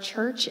our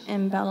church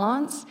in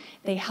Belance.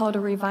 They held a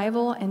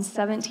revival, and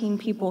 17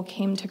 people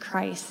came to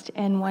Christ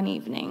in one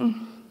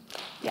evening.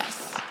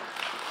 Yes.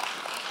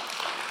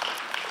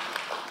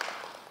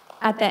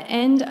 At the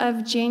end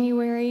of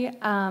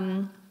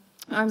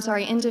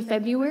into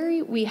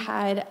February, we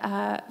had,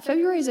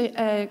 February is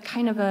a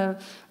kind of a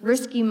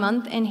risky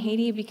month in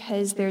Haiti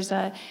because there's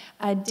a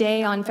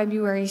day on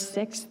February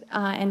 6th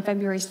and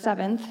February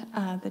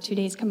 7th, the 2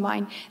 days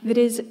combined, that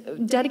is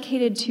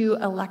dedicated to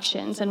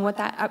elections and what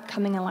that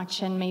upcoming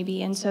election may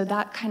be. And so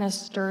that kind of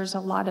stirs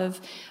a lot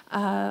of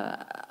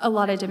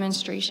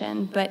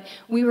demonstration. But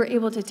we were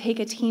able to take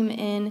a team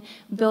in,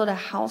 build a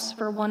house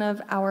for one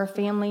of our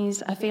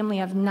families, a family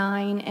of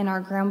 9 in our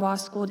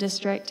Grandbois school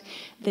district.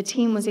 The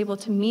team was able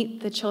to meet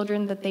the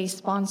children that they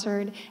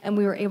sponsored, and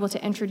we were able to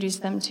introduce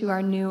them to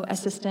our new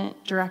assistant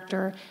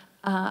director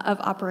of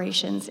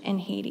operations in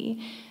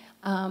Haiti.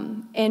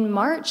 In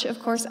March, of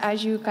course,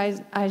 as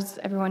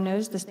everyone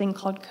knows, this thing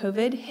called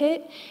COVID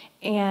hit,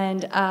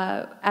 and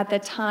at the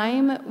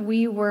time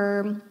we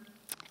were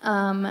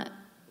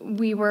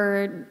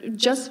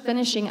just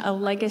finishing a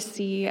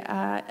legacy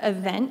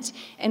event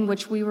in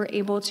which we were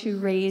able to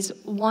raise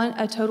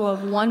a total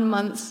of 1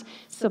 month's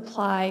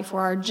supply for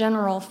our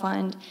general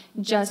fund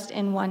just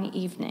in one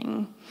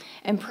evening.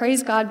 And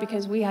praise God,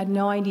 because we had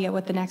no idea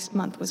what the next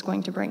month was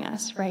going to bring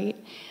us, right?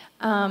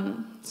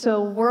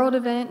 So world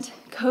event,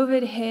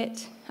 COVID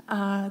hit.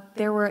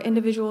 There were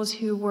individuals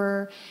who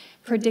were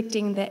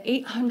predicting that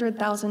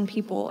 800,000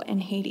 people in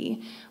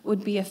Haiti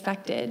would be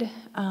affected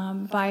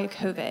by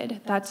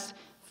COVID. That's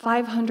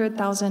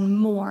 500,000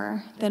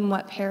 more than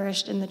what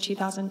perished in the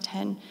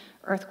 2010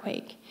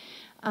 earthquake.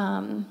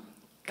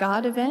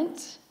 God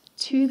event,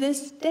 to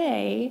this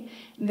day,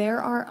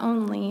 there are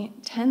only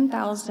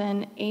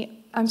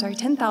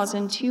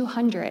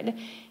 10,200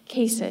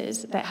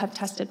 cases that have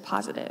tested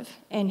positive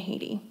in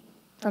Haiti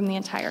from the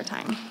entire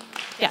time.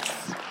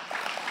 Yes,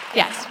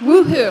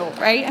 woohoo,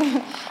 right?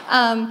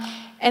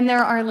 And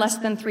there are less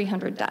than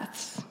 300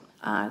 deaths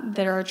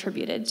that are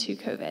attributed to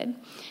COVID.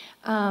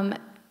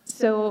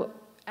 So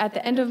at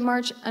the end of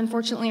March,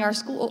 unfortunately, our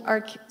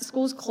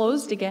schools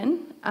closed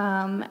again.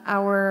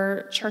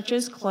 Our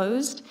churches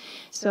closed.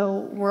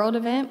 So world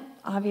event,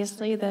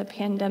 obviously the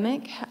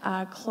pandemic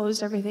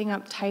closed everything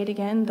up tight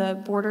again. The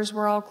borders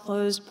were all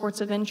closed, ports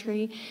of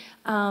entry.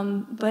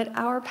 But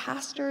our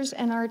pastors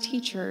and our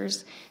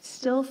teachers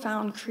still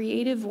found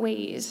creative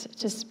ways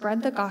to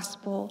spread the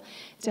gospel,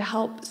 to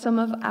help some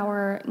of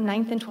our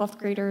 9th and 12th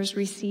graders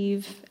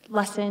receive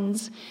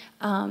lessons.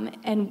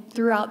 And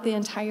throughout the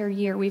entire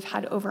year, we've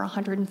had over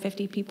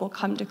 150 people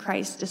come to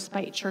Christ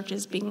despite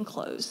churches being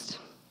closed.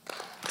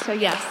 So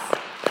yes,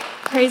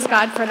 praise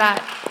God for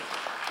that.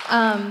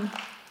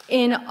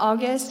 In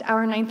August,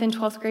 our 9th and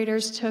 12th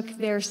graders took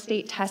their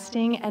state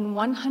testing, and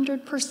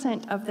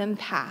 100% of them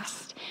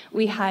passed.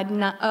 We had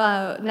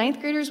 9th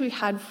graders, we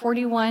had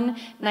 41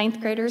 9th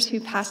graders who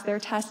passed their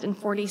test and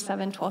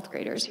 47 12th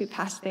graders who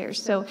passed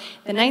theirs. So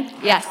the 9th,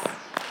 yes.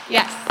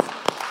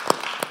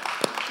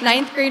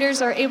 9th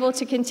graders are able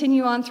to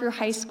continue on through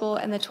high school,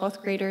 and the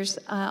 12th graders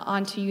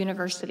on to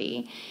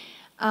university.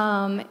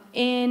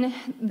 In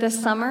the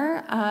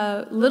summer,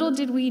 little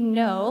did we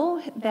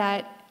know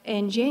that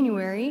in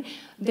January,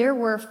 there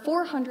were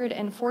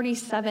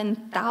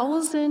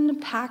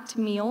 447,000 packed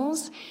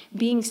meals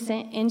being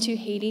sent into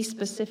Haiti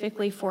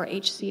specifically for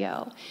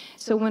HCO.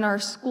 So when our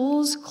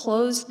schools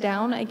closed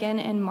down again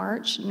in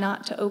March,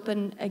 not to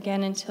open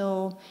again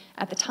until,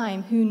 at the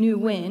time, who knew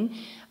when,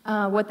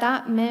 what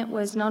that meant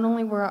was not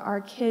only were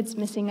our kids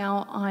missing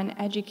out on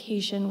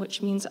education,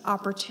 which means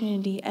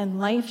opportunity and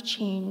life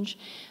change,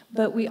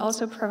 but we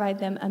also provide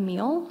them a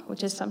meal,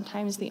 which is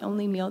sometimes the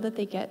only meal that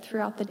they get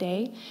throughout the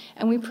day,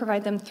 and we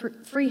provide them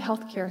free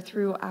health care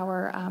through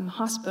our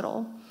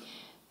hospital.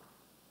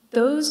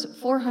 Those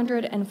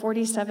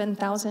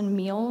 447,000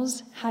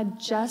 meals had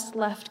just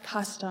left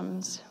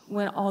customs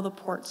when all the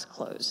ports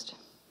closed.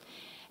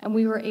 And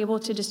we were able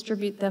to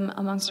distribute them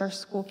amongst our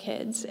school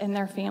kids and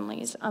their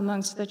families,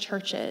 amongst the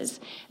churches.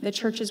 The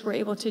churches were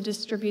able to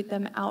distribute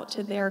them out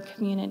to their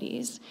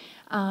communities.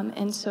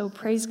 And so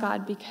praise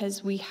God,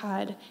 because we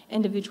had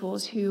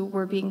individuals who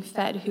were being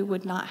fed who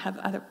would not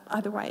have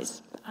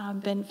otherwise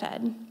been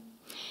fed.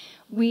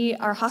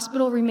 Our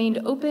hospital remained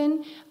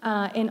open.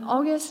 In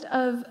August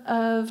of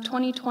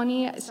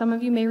 2020, some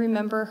of you may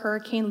remember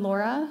Hurricane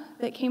Laura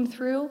that came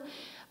through.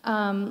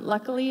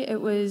 Luckily,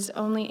 it was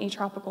only a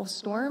tropical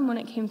storm when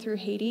it came through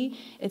Haiti.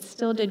 It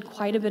still did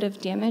quite a bit of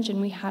damage, and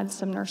we had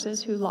some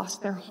nurses who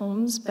lost their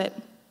homes, but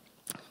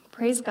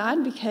praise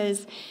God,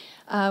 because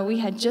we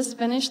had just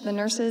finished the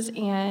nurses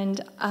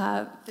and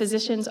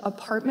physicians'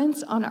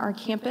 apartments on our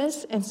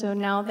campus, and so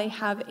now they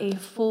have a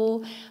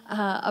full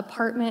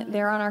apartment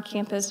there on our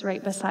campus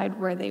right beside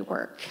where they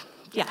work.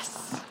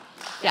 Yes.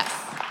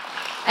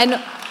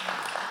 And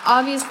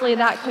obviously,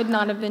 that could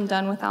not have been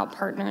done without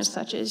partners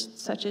such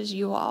as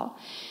you all.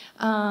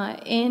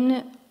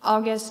 In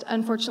August,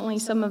 unfortunately,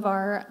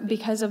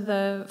 because of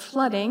the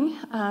flooding,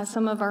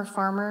 some of our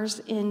farmers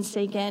in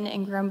Seguin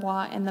and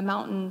Grembois in the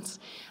mountains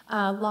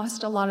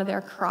lost a lot of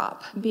their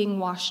crop being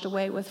washed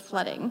away with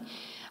flooding.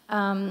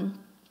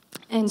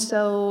 And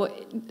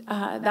so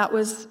that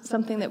was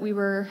something that we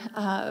were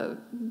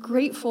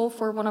grateful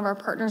for one of our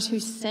partners who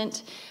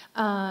sent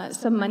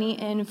some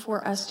money in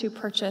for us to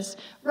purchase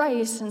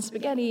rice and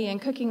spaghetti and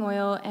cooking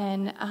oil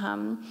and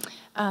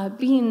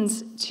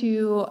beans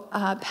to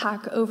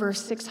pack over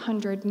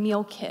 600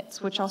 meal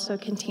kits, which also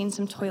contain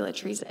some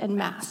toiletries and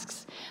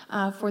masks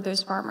for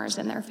those farmers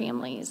and their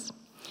families.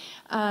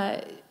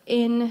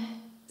 In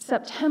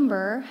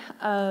September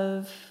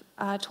of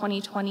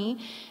 2020,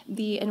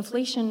 the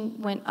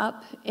inflation went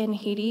up in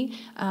Haiti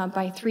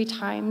by 3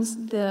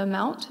 times the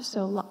amount,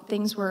 so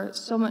things were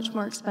so much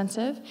more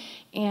expensive,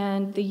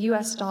 and the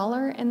US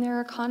dollar in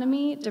their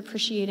economy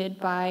depreciated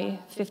by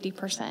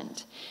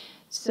 50%.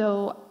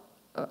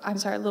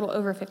 A little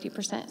over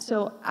 50%.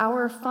 So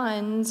our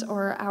funds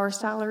or our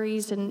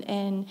salaries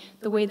and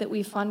the way that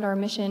we fund our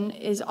mission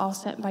is all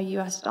sent by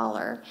US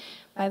dollar.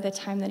 By the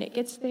time that it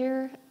gets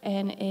there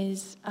and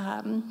is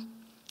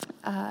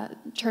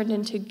turned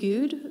into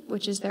goud,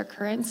 which is their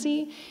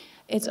currency,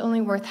 it's only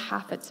worth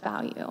half its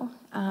value.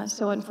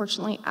 So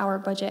unfortunately, our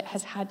budget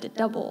has had to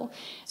double.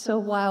 So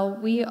while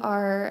we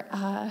are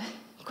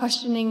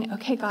questioning,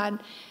 okay, God,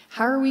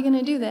 how are we going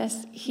to do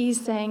this? He's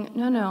saying,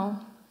 no,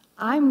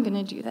 I'm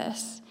going to do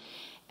this.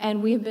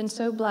 And we have been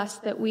so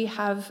blessed that we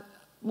have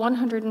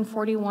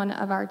 141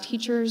 of our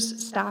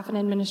teachers, staff, and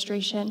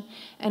administration,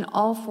 and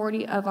all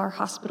 40 of our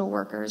hospital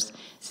workers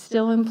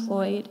still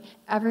employed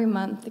every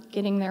month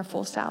getting their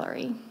full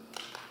salary.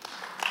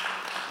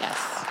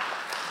 Yes.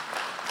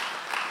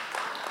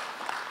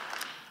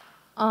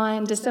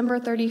 On December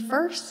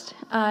 31st,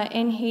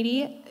 in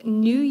Haiti,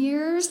 New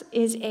Year's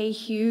is a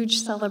huge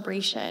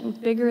celebration,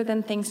 bigger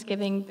than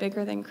Thanksgiving,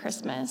 bigger than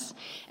Christmas.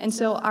 And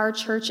so our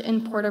church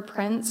in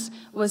Port-au-Prince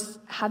was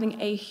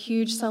having a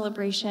huge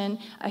celebration,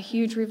 a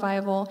huge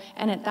revival,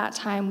 and at that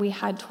time we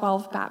had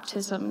 12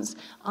 baptisms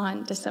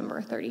on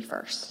December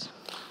 31st.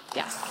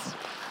 Yes.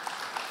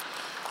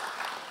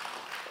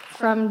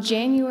 From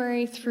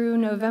January through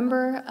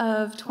November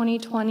of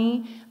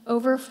 2020,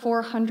 over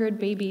 400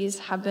 babies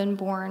have been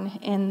born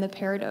in the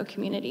Peridot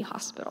Community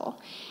Hospital.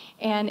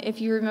 And if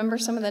you remember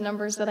some of the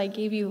numbers that I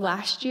gave you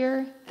last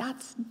year,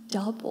 that's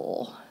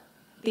double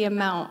the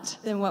amount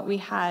than what we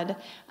had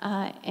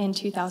in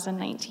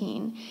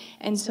 2019.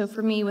 And so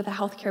for me, with a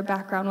healthcare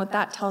background, what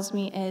that tells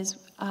me is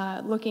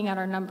looking at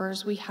our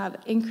numbers, we have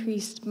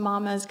increased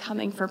mamas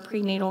coming for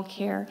prenatal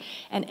care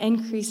and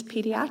increased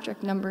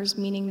pediatric numbers,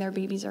 meaning their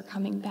babies are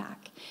coming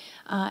back.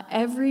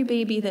 Every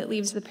baby that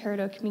leaves the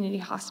Peridot Community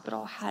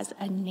Hospital has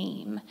a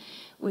name,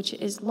 which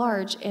is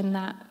large in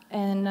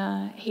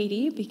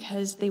Haiti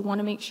because they want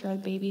to make sure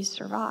babies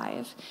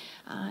survive.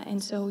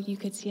 And so you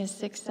could see a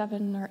 6,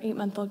 7, or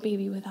 8-month-old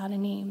baby without a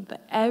name,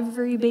 but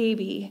every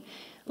baby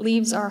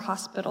leaves our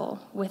hospital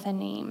with a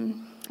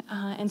name.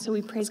 And so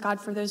we praise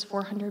God for those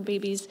 400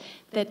 babies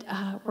that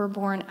were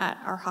born at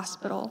our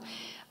hospital.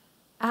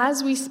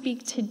 As we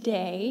speak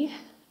today,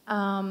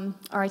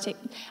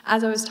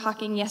 as I was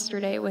talking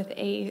yesterday with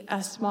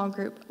a small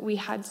group, we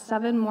had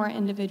 7 more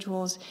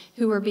individuals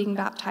who were being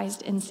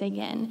baptized in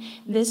Seguin.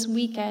 This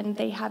weekend,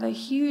 they have a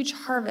huge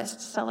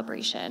harvest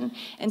celebration.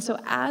 And so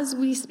as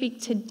we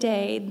speak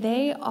today,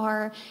 they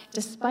are,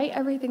 despite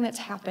everything that's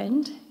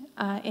happened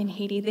in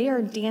Haiti, they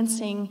are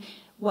dancing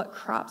what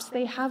crops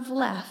they have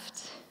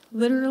left,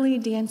 literally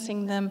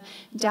dancing them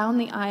down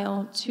the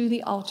aisle to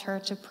the altar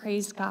to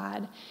praise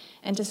God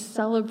and to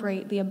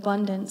celebrate the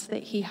abundance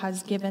that he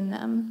has given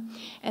them.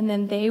 And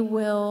then they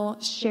will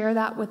share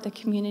that with the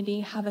community,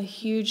 have a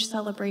huge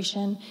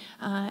celebration,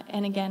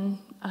 and again,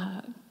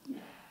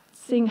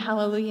 sing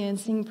hallelujah and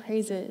sing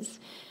praises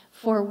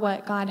for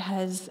what God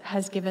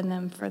has given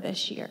them for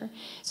this year.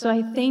 So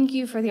I thank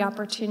you for the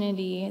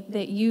opportunity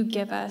that you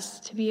give us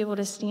to be able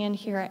to stand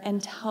here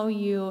and tell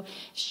you,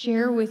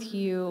 share with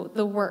you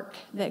the work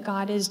that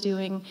God is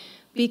doing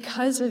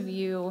because of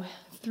you,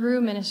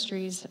 through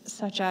ministries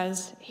such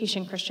as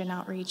Haitian Christian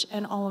Outreach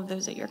and all of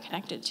those that you're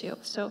connected to.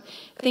 So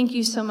thank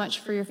you so much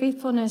for your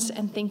faithfulness,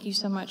 and thank you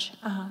so much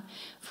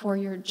for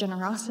your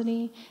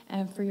generosity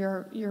and for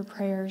your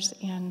prayers,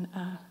 and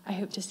I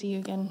hope to see you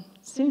again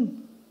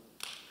soon.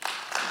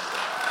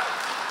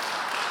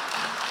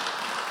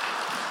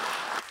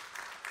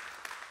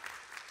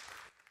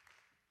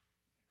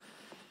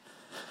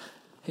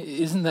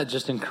 Isn't that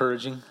just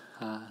encouraging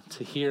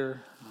to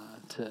hear,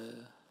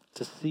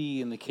 to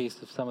see in the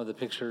case of some of the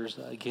pictures.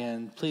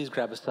 Again, please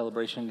grab a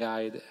celebration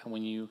guide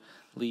when you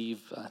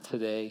leave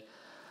today.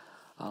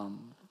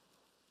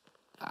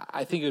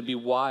 I think it would be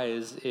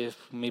wise if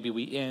maybe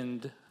we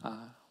end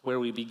where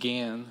we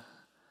began,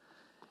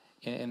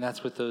 and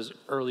that's with those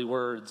early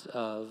words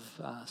of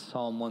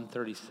Psalm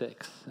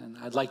 136. And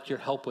I'd like your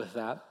help with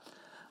that.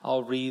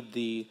 I'll read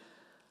the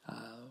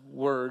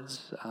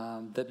words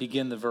that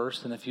begin the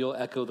verse, and if you'll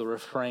echo the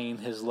refrain,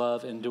 his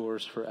love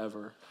endures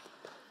forever.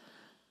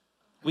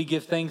 We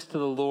give thanks to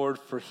the Lord,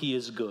 for he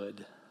is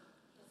good.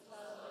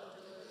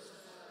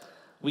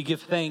 We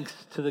give thanks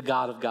to the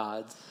God of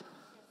gods.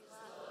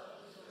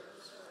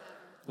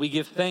 We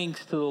give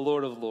thanks to the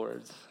Lord of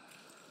lords.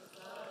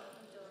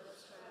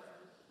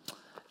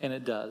 And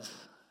it does.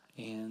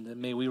 And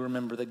may we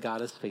remember that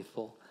God is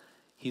faithful.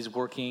 He's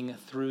working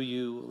through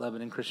you,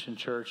 Lebanon Christian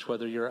Church,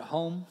 whether you're at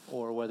home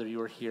or whether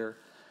you're here.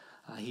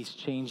 He's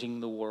changing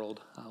the world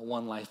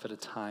one life at a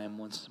time,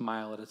 one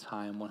smile at a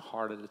time, one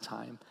heart at a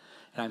time.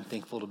 And I'm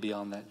thankful to be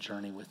on that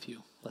journey with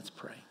you. Let's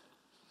pray.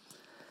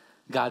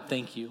 God,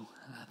 thank you.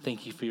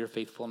 Thank you for your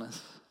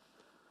faithfulness.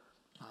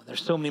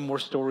 There's so many more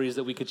stories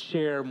that we could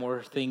share,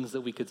 more things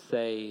that we could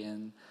say.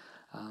 And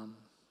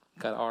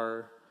God,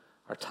 our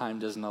time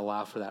doesn't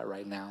allow for that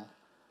right now.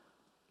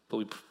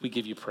 But we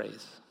give you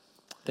praise.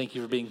 Thank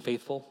you for being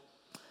faithful.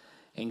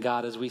 And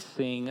God, as we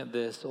sing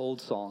this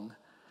old song,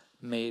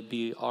 may it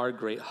be our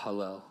great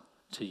hallel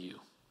to you.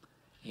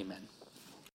 Amen.